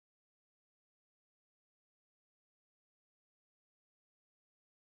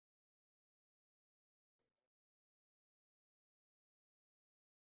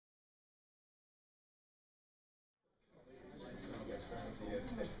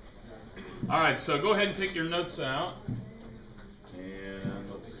All right, so go ahead and take your notes out. And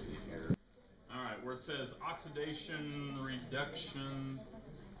let's see here. All right, where it says oxidation reduction.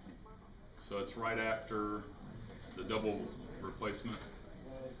 So it's right after the double replacement.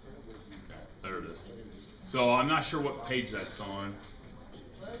 Okay, there it is. So I'm not sure what page that's on.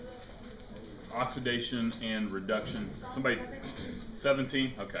 Oxidation and reduction. Somebody,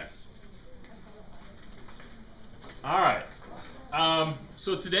 17? Okay. All right.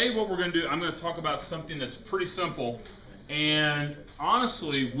 So today what we're going to do, I'm going to talk about something that's pretty simple. And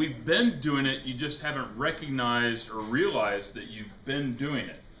honestly, we've been doing it. You just haven't recognized or realized that you've been doing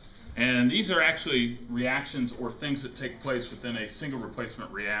it. And these are actually reactions or things that take place within a single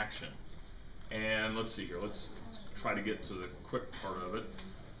replacement reaction. And let's see here. Let's try to get to the quick part of it.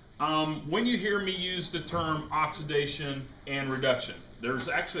 When you hear me use the term oxidation and reduction, there's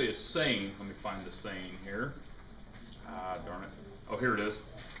actually a saying. Let me find the saying here. Darn it. Oh, here it is.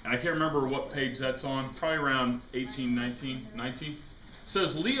 And I can't remember what page that's on. Probably around 18, 19. It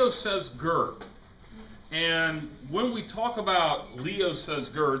says, Leo says Gert. And when we talk about Leo says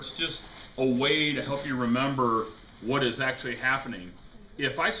Gert, it's just a way to help you remember what is actually happening.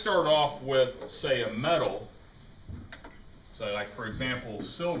 If I start off with, say, a metal, so like for example,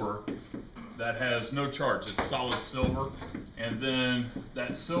 silver, that has no charge, it's solid silver, and then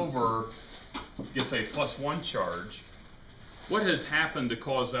that silver gets a +1 charge, what has happened to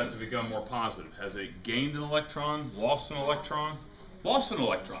cause that to become more positive? Has it gained an electron, lost an electron? Lost an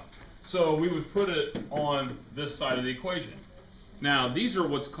electron. So we would put it on this side of the equation. Now these are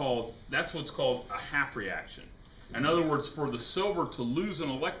that's what's called a half reaction. In other words, for the silver to lose an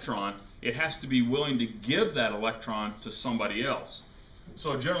electron, it has to be willing to give that electron to somebody else.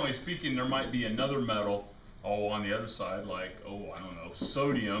 So generally speaking, there might be another metal all on the other side, like, I don't know,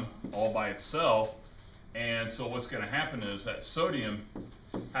 sodium all by itself. And so what's going to happen is that sodium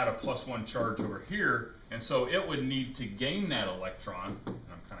had a +1 charge over here, and so it would need to gain that electron. And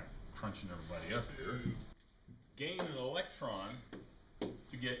I'm kind of crunching everybody up here. Gain an electron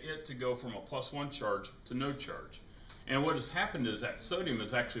to get it to go from a +1 charge to no charge. And what has happened is that sodium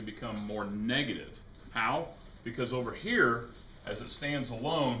has actually become more negative. How? Because over here, as it stands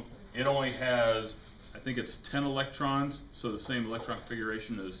alone, it only has, I think it's 10 electrons, so the same electron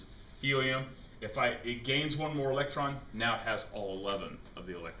configuration as helium. If it gains one more electron, now it has all 11 of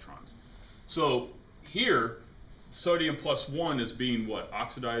the electrons. So here, sodium +1 is being what?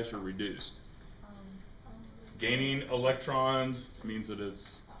 Oxidized or reduced? Gaining electrons means that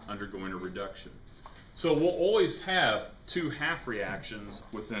it's undergoing a reduction. So we'll always have two half reactions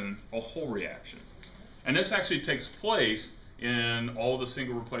within a whole reaction. And this actually takes place in all the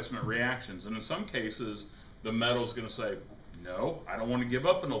single replacement reactions. And in some cases, the metal is going to say, no, I don't want to give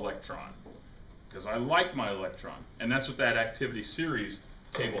up an electron because I like my electron. And that's what that activity series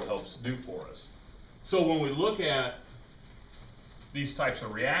table helps do for us. So when we look at these types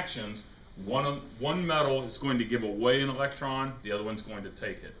of reactions, one metal is going to give away an electron, the other one's going to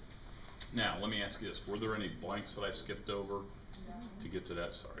take it. Now, let me ask you this. Were there any blanks that I skipped over to get to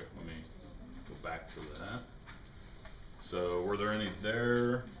that? Sorry, let me go back to that. So, were there any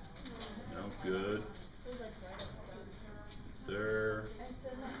there? No, good. There.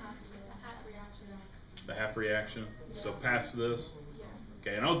 The half reaction. So, past this.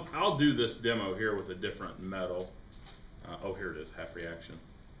 Okay, and I'll do this demo here with a different metal. Oh, here it is, half reaction.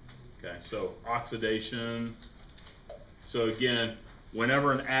 Okay, so oxidation. So again,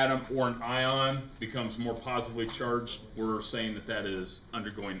 whenever an atom or an ion becomes more positively charged, we're saying that that is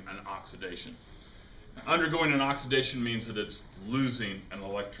undergoing an oxidation. Undergoing an oxidation means that it's losing an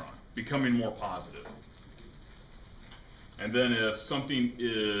electron, becoming more positive. And then if something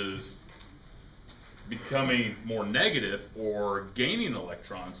is becoming more negative or gaining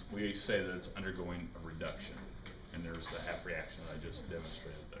electrons, we say that it's undergoing a reduction. And there's the half reaction that I just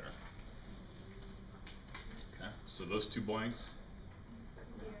demonstrated there. Okay, so those two blanks.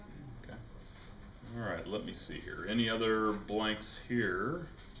 Okay. All right, let me see here. Any other blanks here?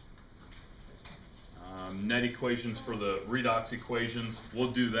 Net equations for the redox equations.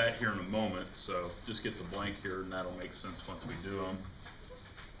 We'll do that here in a moment, so just get the blank here and that'll make sense once we do them.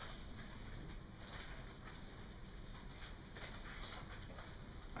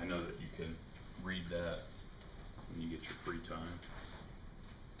 I know that you can read that when you get your free time.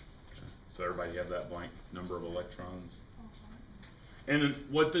 Okay. So everybody have that blank number of electrons. And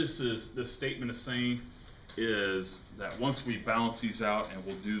what this statement is saying is that once we balance these out, and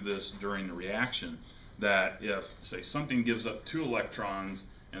we'll do this during the reaction, that if, say, something gives up 2 electrons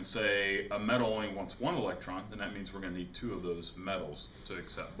and, say, a metal only wants 1 electron, then that means we're going to need 2 of those metals to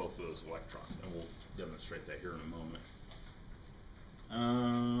accept both of those electrons. And we'll demonstrate that here in a moment.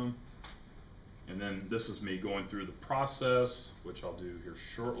 this is me going through the process, which I'll do here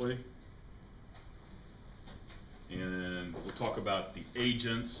shortly. And we'll talk about the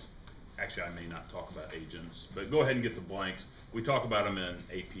agents. Actually, I may not talk about agents, but go ahead and get the blanks. We talk about them in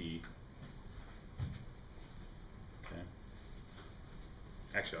AP. Okay.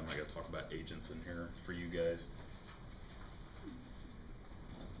 Actually, I'm not going to talk about agents in here for you guys.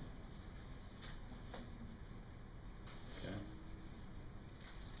 Okay.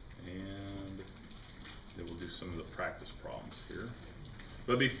 And then we'll do some of the practice problems here.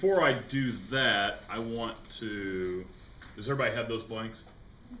 But before I do that, I want to, does everybody have those blanks?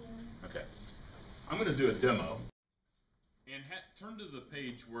 Yeah. Okay. I'm going to do a demo. And turn to the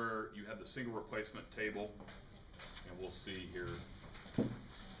page where you have the single replacement table. And we'll see here.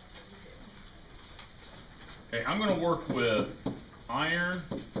 Okay, I'm going to work with iron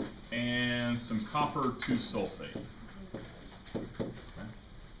and some copper 2 sulfate.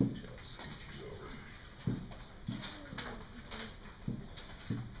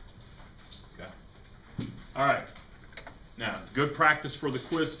 All right, now good practice for the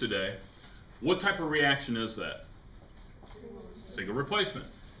quiz today. What type of reaction is that? Single replacement.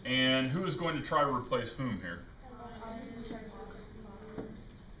 And who is going to try to replace whom here?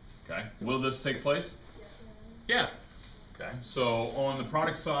 Okay, will this take place? Yeah. Okay, so on the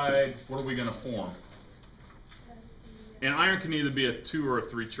product side, what are we going to form? And iron can either be a 2 or a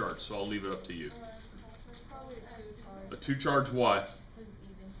 3 charge, so I'll leave it up to you. A 2 charge what?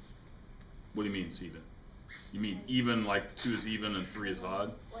 What do you mean it's even? You mean even, like 2 is even and 3 is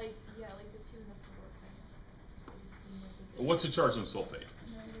odd? Like, yeah, like the 2 and the 4 kind of. What's the charge on sulfate?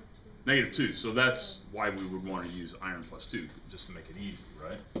 -2. So that's why we would want to use iron +2, just to make it easy,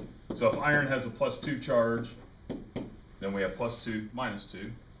 right? So if iron has a +2 charge, then we have +2,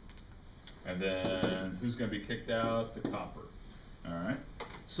 -2. And then who's going to be kicked out? The copper. All right.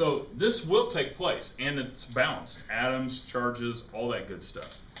 So this will take place, and it's balanced. Atoms, charges, all that good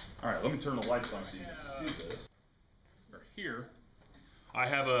stuff. All right, let me turn the lights on so you can see this. Here, I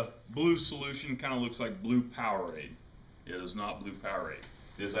have a blue solution, kind of looks like blue Powerade. It is not blue Powerade.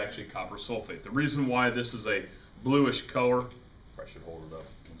 It is actually copper sulfate. The reason why this is a bluish color, I should hold it up.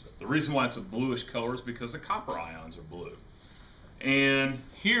 The reason why it's a bluish color is because the copper ions are blue. And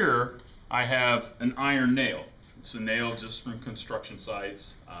here, I have an iron nail. It's a nail just from construction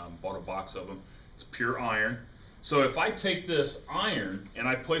sites. Bought a box of them. It's pure iron. So if I take this iron and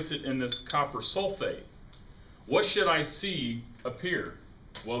I place it in this copper sulfate, what should I see appear?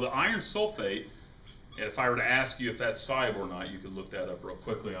 Well, the iron sulfate, if I were to ask you if that's soluble or not, you could look that up real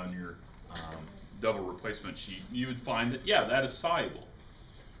quickly on your double replacement sheet. You would find that, yeah, that is soluble.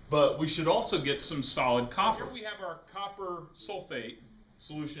 But we should also get some solid copper. Here we have our copper sulfate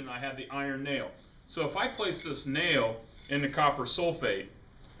solution. I have the iron nail. So if I place this nail in the copper sulfate,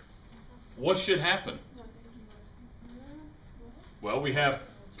 what should happen? Well, we have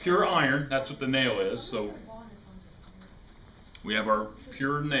pure iron, that's what the nail is, so we have our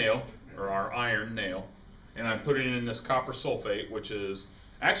pure nail, or our iron nail, and I'm putting it in this copper sulfate, which is,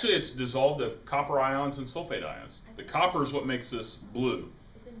 actually it's dissolved of copper ions and sulfate ions. The copper is what makes this blue.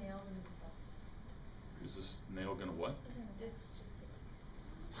 Is the nail going to dissolve? Is this nail going to what? It's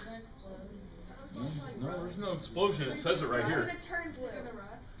No, there's no explosion, it says it right here. going to turn blue.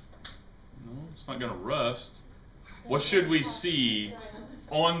 No, it's not going to rust. What should we see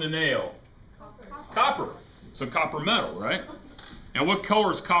on the nail? Copper. So copper metal, right? And what color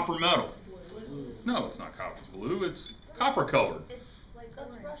is copper metal? No, it's not copper blue. It's copper colored. It's like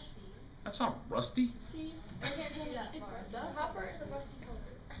that's rusty. That's not rusty. See? Copper is a rusty color.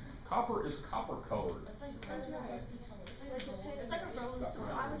 Copper is copper colored. It's like a rusty color. It's like a rose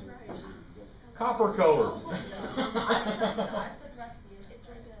color. I was right. Copper colored. I said rusty. It's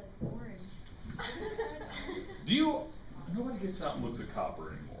like a orange. Do you? Nobody gets out and looks at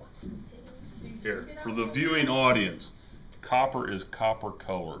copper anymore. Here, for the viewing audience, copper is copper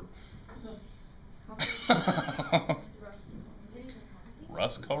colored.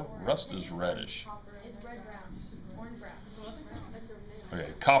 Rust color? Rust is reddish. It's red brown. Orange brown.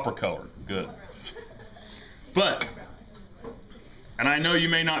 Okay, copper colored. Good. But, and I know you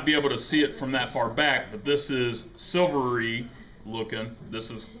may not be able to see it from that far back, but this is silvery looking. This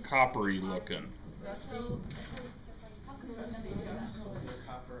is coppery looking.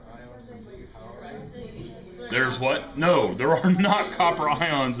 There's what? No, there are not copper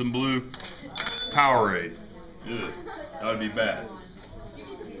ions in blue Powerade. Ugh, that would be bad.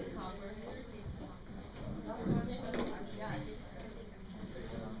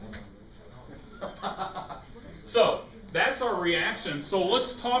 So that's our reaction. So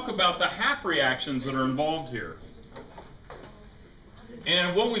let's talk about the half reactions that are involved here.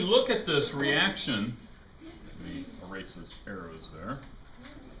 And when we look at this reaction, let me erase those arrows there.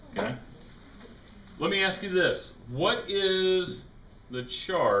 Okay. Let me ask you this. What is the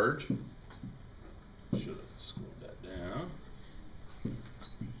charge? Should have scrolled that down.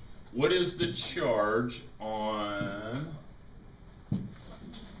 What is the charge on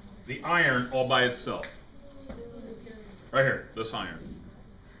the iron all by itself? Right here, this iron.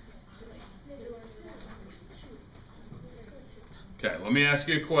 Okay, let me ask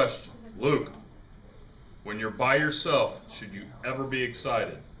you a question. Luke, when you're by yourself, should you ever be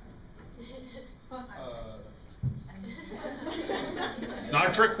excited? It's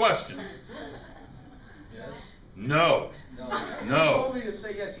not a trick question. Yes. No. No. He told me to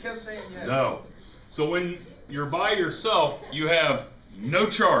say yes. He kept saying yes. No. So when you're by yourself, you have no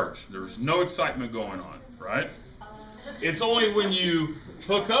charge. There's no excitement going on, right? It's only when you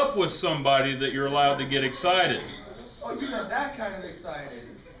hook up with somebody that you're allowed to get excited. Oh, you're not that kind of excited.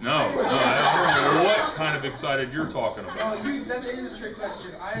 No, I don't know what kind of excited you're talking about. Oh, that is a trick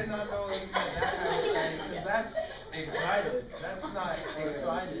question. I did not know that you meant that kind of excited, because that's excited. That's not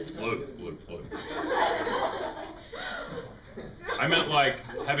excited. Look. I meant like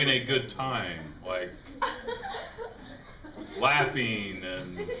having a good time, like laughing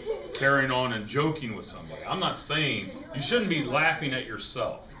and carrying on and joking with somebody. I'm not saying you shouldn't be laughing at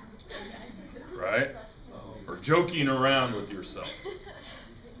yourself, right? Or joking around with yourself.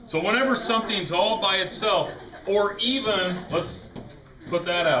 So whenever something's all by itself, or even, let's put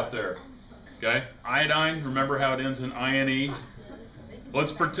that out there, okay? Iodine, remember how it ends in INE?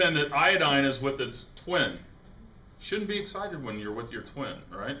 Let's pretend that iodine is with its twin. Shouldn't be excited when you're with your twin,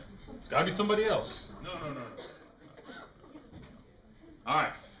 right? It's got to be somebody else. No. All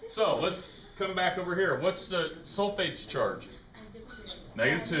right, so let's come back over here. What's the sulfate's charge?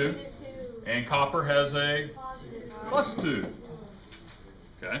 -2. And copper has a +2.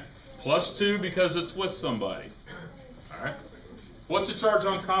 Okay, +2 because it's with somebody. All right. What's the charge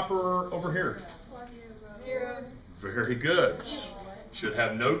on copper over here? +0. Very good. Should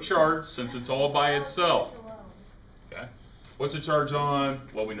have no charge since it's all by itself. Okay. What's the charge on,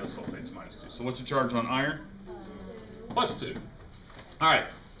 well, we know sulfate's -2. So what's the charge on iron? +2. All right.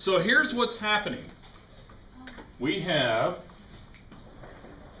 So here's what's happening. We have,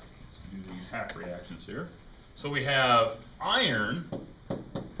 let's do these half reactions here. So we have iron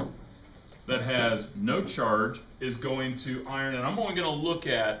that has no charge is going to iron, and I'm only going to look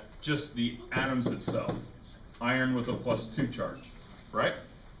at just the atoms itself. Iron with a +2 charge, right?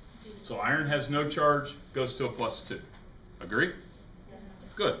 So iron has no charge, goes to a +2. Agree?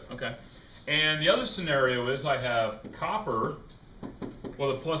 Good, okay. And the other scenario is I have copper with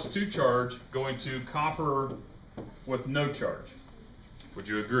a +2 charge going to copper with no charge. Would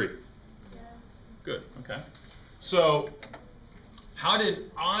you agree? Good, okay. So how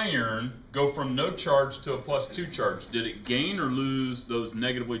did iron go from no charge to a +2 charge? Did it gain or lose those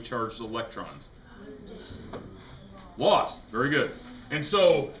negatively charged electrons? Lost. Very good. And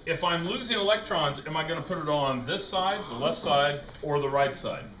so if I'm losing electrons, am I going to put it on this side, the left side, or the right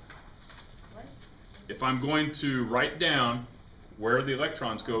side? If I'm going to write down where the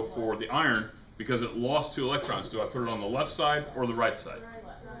electrons go for the iron because it lost 2 electrons, do I put it on the left side or the right side?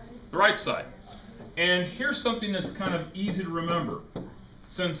 The right side. And here's something that's kind of easy to remember.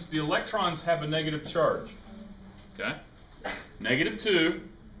 Since the electrons have a negative charge, okay? -2,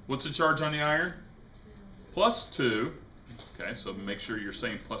 what's the charge on the iron? +2, okay, so make sure you're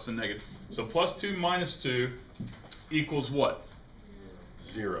saying plus and negative. So +2 minus 2 equals what?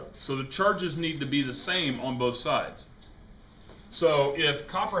 0. So the charges need to be the same on both sides. So if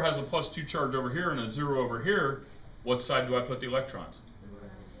copper has a +2 charge over here and a 0 over here, what side do I put the electrons?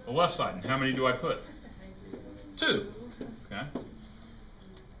 The left side. And how many do I put? 2. Okay.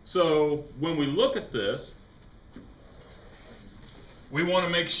 So when we look at this, we want to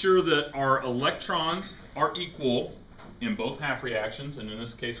make sure that our electrons are equal in both half reactions. And in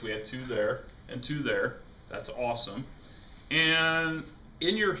this case, we have 2 there and 2 there. That's awesome. And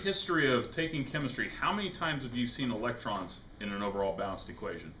in your history of taking chemistry, how many times have you seen electrons in an overall balanced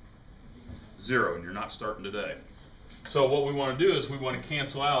equation? 0, and you're not starting today. So what we want to do is we want to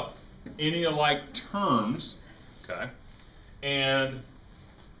cancel out any alike terms, okay, and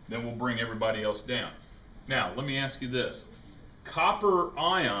then we'll bring everybody else down. Now, let me ask you this. Copper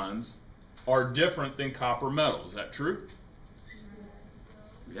ions are different than copper metal. Is that true?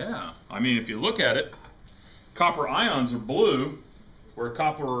 Yeah. I mean, if you look at it, copper ions are blue, where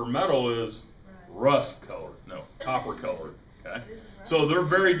copper metal is rust colored. No, copper colored, okay? So they're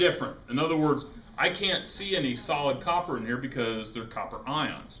very different. In other words, I can't see any solid copper in here because they're copper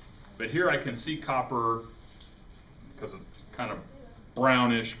ions. But here I can see copper because it's kind of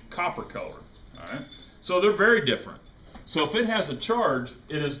brownish copper color. All right. So they're very different. So if it has a charge,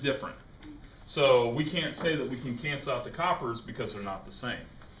 it is different. So we can't say that we can cancel out the coppers because they're not the same.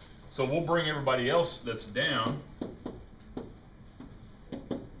 So we'll bring everybody else that's down.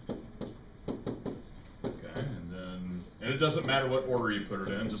 Okay, and it doesn't matter what order you put it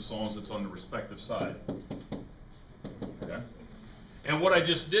in, just as long as it's on the respective side. Okay. And what I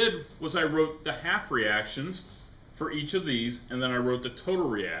just did was I wrote the half reactions for each of these, and then I wrote the total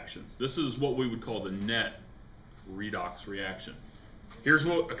reaction. This is what we would call the net redox reaction. Here's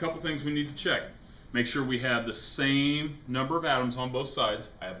a couple things we need to check. Make sure we have the same number of atoms on both sides.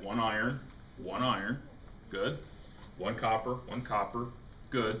 I have one iron, good. One copper,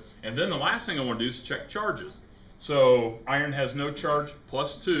 good. And then the last thing I want to do is check charges. So iron has no charge,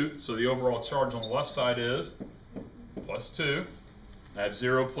 +2, so the overall charge on the left side is +2. I have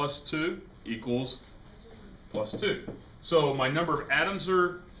 0 plus 2 equals +2. So my number of atoms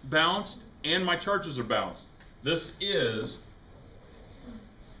are balanced and my charges are balanced. This is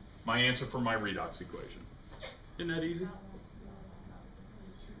my answer for my redox equation. Isn't that easy?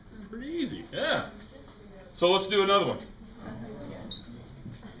 Pretty easy, yeah. So let's do another one.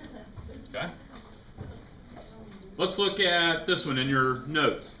 Okay. Let's look at this one in your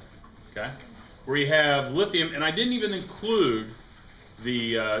notes. Okay. Where you have lithium, and I didn't even include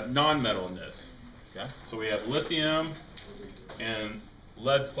the non-metal in this. Okay. So we have lithium and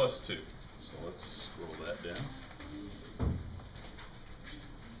lead +2. So let's scroll that down.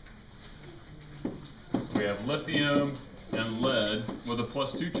 So we have lithium and lead with a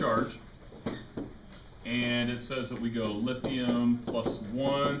 +2 charge, and it says that we go lithium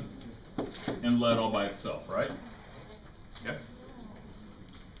 +1 and lead all by itself, right? Okay.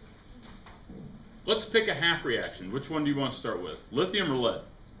 Let's pick a half reaction. Which one do you want to start with? Lithium or lead?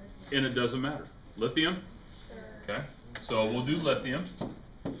 And it doesn't matter. Lithium? Okay. So we'll do lithium.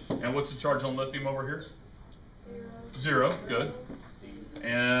 And what's the charge on lithium over here? 0. Good.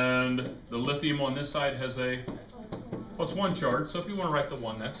 And the lithium on this side has a +1 charge, so if you want to write the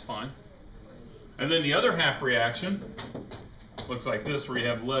 1, that's fine. And then the other half reaction looks like this, where you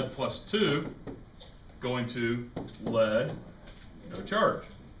have lead +2 going to lead, no charge.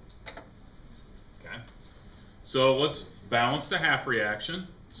 Okay. So let's balance the half reaction.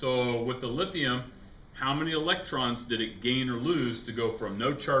 So with the lithium, how many electrons did it gain or lose to go from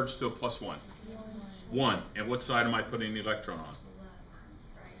no charge to a +1? 1. And what side am I putting the electron on?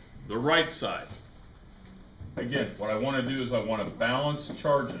 The right side. Again, what I want to do is I want to balance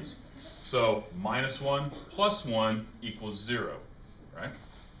charges. So -1 + 1 equals 0, right?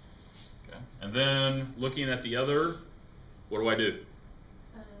 Okay. And then looking at the other, what do I do?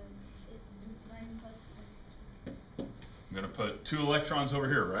 I'm going to put 2 electrons over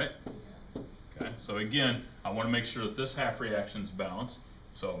here, right? Okay. So again, I want to make sure that this half reaction is balanced.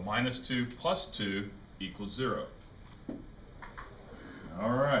 So -2 + 2 equals 0.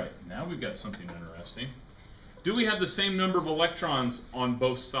 All right, now we've got something interesting. Do we have the same number of electrons on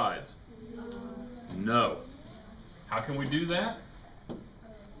both sides? No. How can we do that?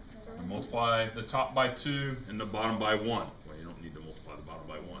 We multiply the top by 2 and the bottom by 1. Well, you don't need to multiply the bottom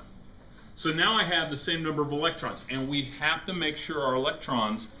by 1. So now I have the same number of electrons, and we have to make sure our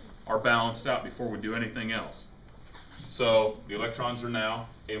electrons are balanced out before we do anything else. So the electrons are now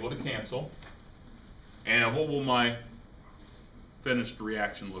able to cancel. And what will my finished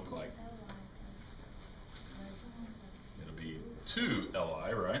reaction look like? It'll be 2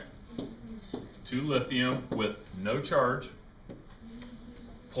 Li, right? 2 lithium with no charge,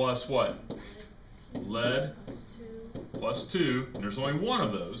 plus what? Lead +2, and there's only one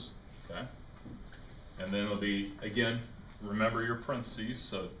of those, okay? And then it'll be, again, remember your parentheses,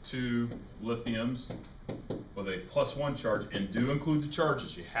 so 2 lithiums with a +1 charge, and do include the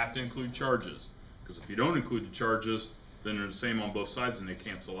charges. You have to include charges, because if you don't include the charges, then they're the same on both sides and they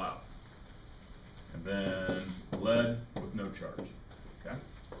cancel out. And then lead with no charge. Okay.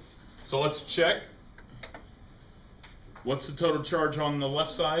 So let's check. What's the total charge on the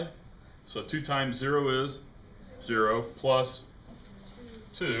left side? So 2 times 0 is 0 plus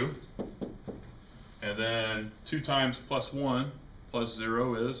 2. And then 2 times +1 plus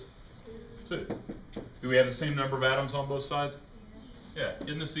 0 is 2. Do we have the same number of atoms on both sides? Yeah,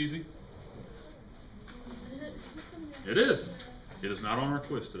 isn't this easy? It is. It is not on our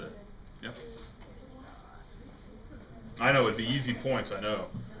quiz today. Yep. I know, it'd be easy points, I know.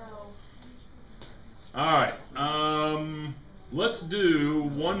 Alright, let's do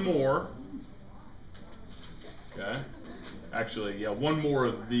one more. Okay. Actually, yeah, one more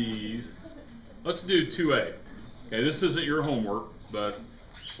of these. Let's do 2A. Okay, this isn't your homework, but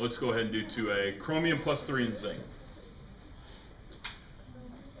let's go ahead and do 2A. Chromium +3 and zinc.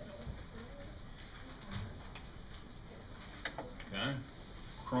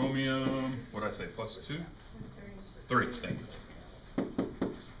 chromium, what did I say, plus 2? 3, thank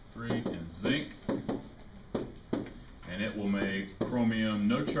you. 3 and zinc. And it will make chromium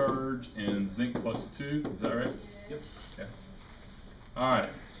no charge and zinc plus 2. Is that right? Yep. Okay. All right.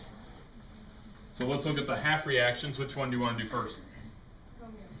 So let's look at the half reactions. Which one do you want to do first?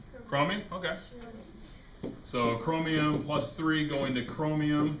 Chromium? Okay. So chromium plus 3 going to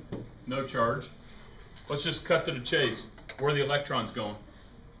chromium, no charge. Let's just cut to the chase. Where are the electrons going?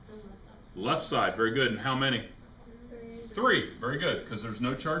 Left side. Very good. And how many? 3. Very good, because there's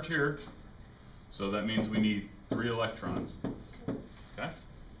no charge here. So that means we need 3 electrons. Okay?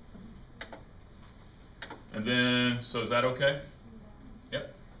 And then, so is that okay?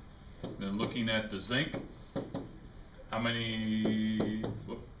 Yep. Then looking at the zinc, how many,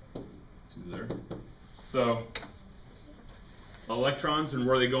 whoop, 2 there. So, electrons, and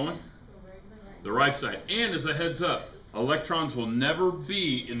where are they going? The right side. And as a heads up, electrons will never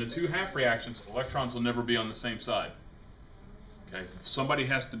be, in the 2 half reactions, electrons will never be on the same side. Okay? Somebody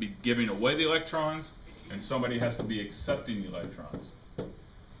has to be giving away the electrons, and somebody has to be accepting the electrons.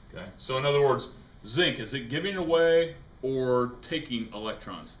 Okay? So in other words, zinc, is it giving away or taking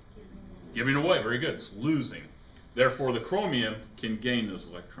electrons? Giving away, very good. It's losing. Therefore, the chromium can gain those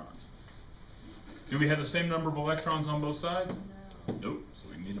electrons. Do we have the same number of electrons on both sides? Nope. So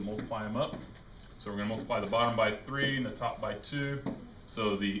we need to multiply them up. So we're going to multiply the bottom by 3 and the top by 2.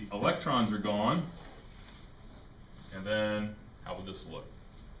 So the electrons are gone. And then, how would this look?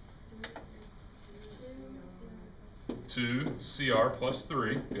 2 Cr plus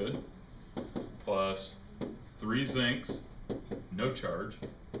 3, good, plus 3 zincs, no charge,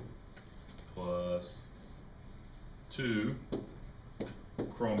 plus 2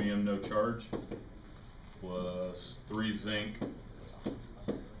 chromium, no charge, plus 3 zinc,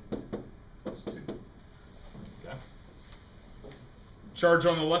 plus 2. Okay. Charge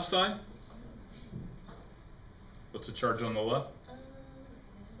on the left side? What's the charge on the left?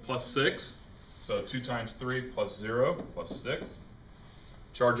 Plus 6. So 2 times 3 plus 0 plus 6.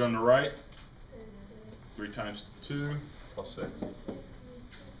 Charge on the right? 3 times 2 plus 6.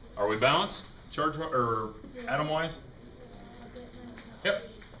 Are we balanced? Charge or atom wise? Yep.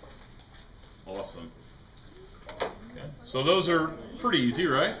 Awesome. Okay. So those are pretty easy,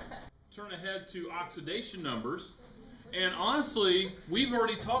 right? Turn ahead to oxidation numbers. And honestly, we've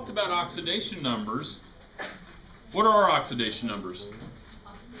already talked about oxidation numbers. What are our oxidation numbers?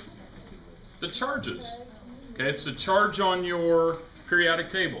 The charges. Okay, it's the charge on your periodic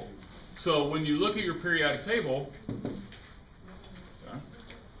table. So when you look at your periodic table, okay,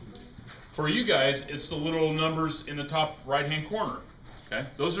 for you guys, it's the little numbers in the top right-hand corner. Okay,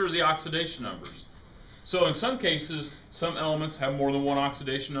 those are the oxidation numbers. So in some cases, some elements have more than one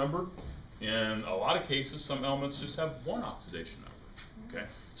oxidation number. In a lot of cases, some elements just have one oxidation number. Okay,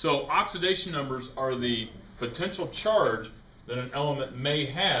 so oxidation numbers are the potential charge that an element may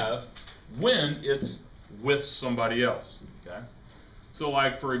have when it's with somebody else. Okay, so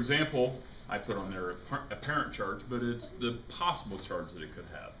like for example, I put on there apparent charge, but it's the possible charge that it could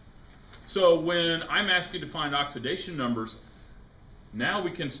have. So when I'm asking you to find oxidation numbers, now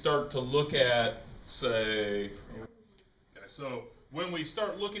we can start to look at, say, okay, so when we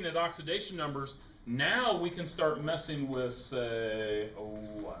start looking at oxidation numbers, now we can start messing with, say, oh,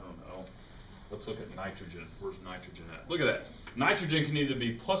 I don't know. Let's look at nitrogen. Where's nitrogen at? Look at that. Nitrogen can either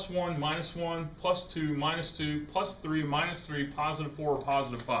be +1, -1, +2, -2, +3, -3, +4, or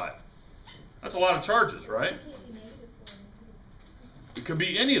 +5. That's a lot of charges, right? It could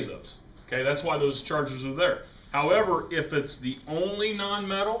be any of those. Okay, that's why those charges are there. However, if it's the only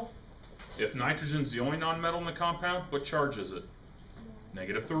nonmetal, if nitrogen's the only nonmetal in the compound, what charge is it?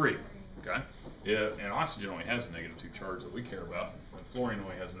 -3. Okay? Yeah, and oxygen only has a -2 charge that we care about, and fluorine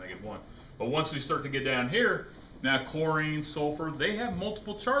only has a -1. But once we start to get down here, now chlorine, sulfur, they have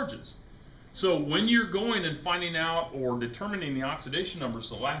multiple charges. So when you're going and finding out or determining the oxidation numbers,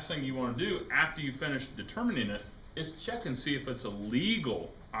 the last thing you want to do after you finish determining it is check and see if it's a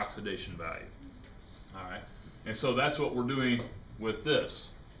legal oxidation value. All right, and so that's what we're doing with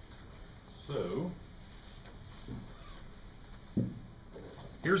this. So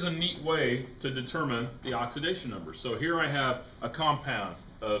here's a neat way to determine the oxidation numbers. So here I have a compound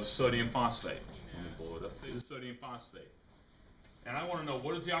of sodium phosphate. Let me blow it up. See the sodium phosphate. And I want to know,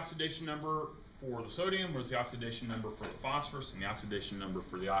 what is the oxidation number for the sodium, what is the oxidation number for the phosphorus, and the oxidation number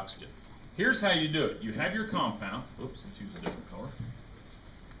for the oxygen. Here's how you do it. You have your compound. Oops, let's use a different color.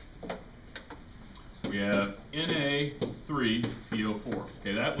 We have Na3PO4.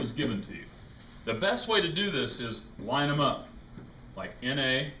 Okay, that was given to you. The best way to do this is line them up, like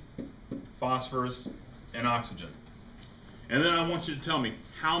Na, phosphorus, and oxygen. And then I want you to tell me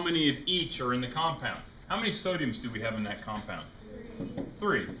how many of each are in the compound. How many sodiums do we have in that compound?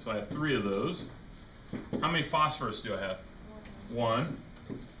 3. So I have 3 of those. How many phosphorus do I have? 1.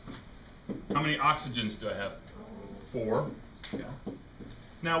 How many oxygens do I have? 4. Okay.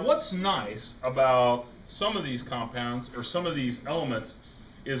 Now what's nice about some of these compounds or some of these elements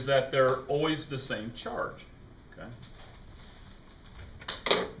is that they're always the same charge. Okay.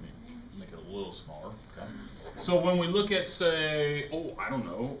 Let me make it a little smaller. Okay. So when we look at, say, I don't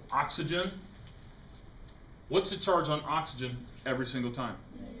know, oxygen, what's the charge on oxygen every single time?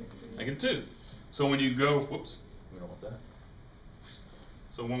 -2. So when you go, whoops, we don't want that.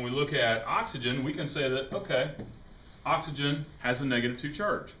 So when we look at oxygen, we can say that, okay, oxygen has a -2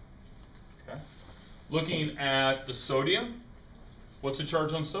 charge. Okay. Looking at the sodium, what's the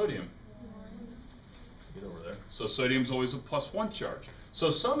charge on sodium? Get over there. So sodium's always a +1 charge. So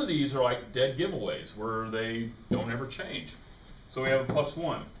some of these are like dead giveaways where they don't ever change. So we have a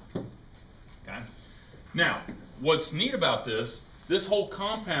 +1. Okay. Now, what's neat about this whole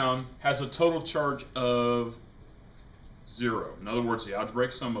compound has a total charge of 0. In other words, the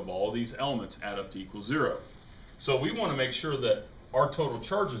algebraic sum of all these elements add up to equal 0. So we want to make sure that our total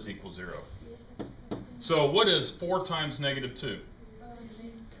charges equal 0. So what is 4 times -2?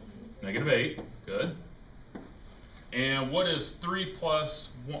 -8. Good. And what is 3 plus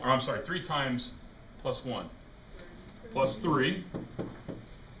 1? Or I'm sorry, 3 times +1? +3.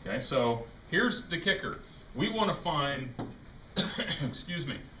 Okay, so here's the kicker. We want to find, excuse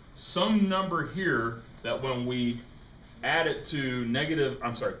me, some number here that when we add it to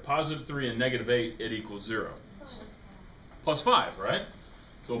 +3 and -8, it equals 0. +5, right?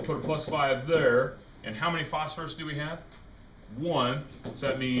 So we'll put a +5 there. And how many phosphorus do we have? 1. So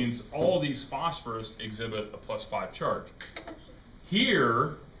that means all these phosphorus exhibit a +5 charge.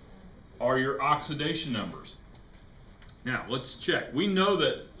 Here are your oxidation numbers. Now let's check. We know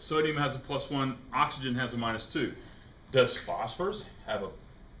that sodium has a +1, oxygen has a -2. Does phosphorus have a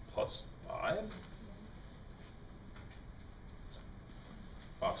 +5?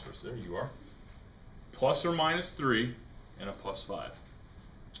 Phosphorus, there you are. Plus or -3 and a +5.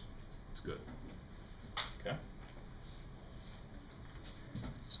 It's good. Okay.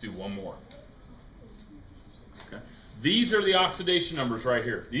 Let's do one more. Okay. These are the oxidation numbers right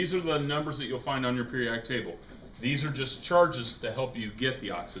here. These are the numbers that you'll find on your periodic table. These are just charges to help you get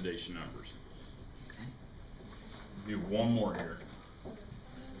the oxidation numbers. Okay. Do one more here.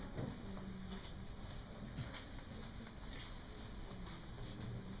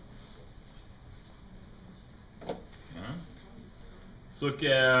 Let's look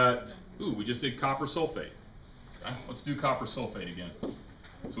at, we just did copper sulfate. Okay. Let's do copper sulfate again.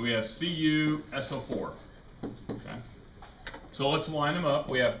 So we have CuSO4. Okay. So let's line them up.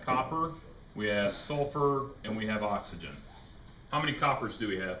 We have copper, we have sulfur, and we have oxygen. How many coppers do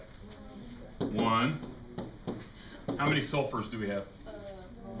we have? 1. How many sulfurs do we have?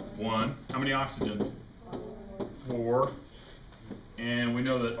 1. How many oxygen? 4. And we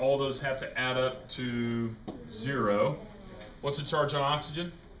know that all those have to add up to 0. What's the charge on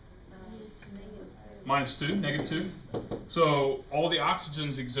oxygen? -2, -2. So all the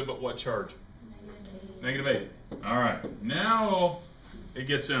oxygens exhibit what charge? -8. All right, now it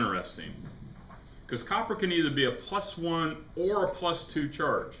gets interesting. Because copper can either be a +1 or a +2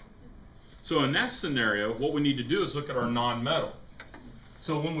 charge. So in that scenario, what we need to do is look at our non-metal.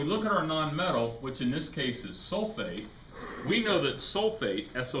 So when we look at our non-metal, which in this case is sulfate, we know that sulfate,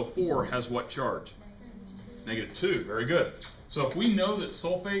 SO4, has what charge? -2, very good. So if we know that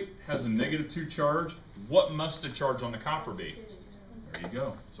sulfate has a -2 charge, what must the charge on the copper be? There you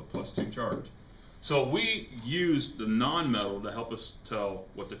go, it's a +2 charge. So we used the non-metal to help us tell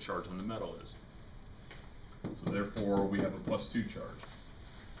what the charge on the metal is. So therefore we have a +2 charge.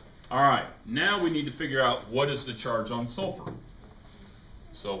 All right, now we need to figure out what is the charge on sulfur.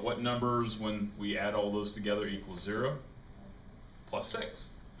 So what numbers, when we add all those together, equal 0? +6.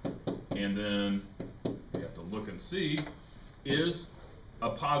 And then we have to look and see, is a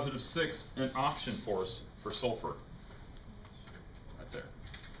 +6 an option for us for sulfur? Right there.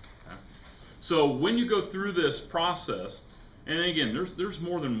 Okay. So when you go through this process, and again, there's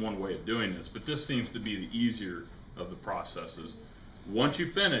more than one way of doing this, but this seems to be the easier of the processes. Once you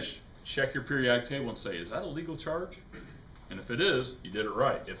finish, check your periodic table and say, is that a legal charge? And if it is, you did it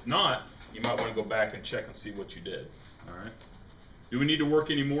right. If not, you might want to go back and check and see what you did. All right. Do we need to work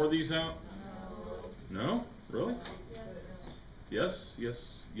any more of these out? No? Really? Yes,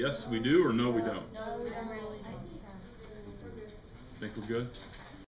 yes, yes we do, or no we don't? No, we don't really. Think we're good?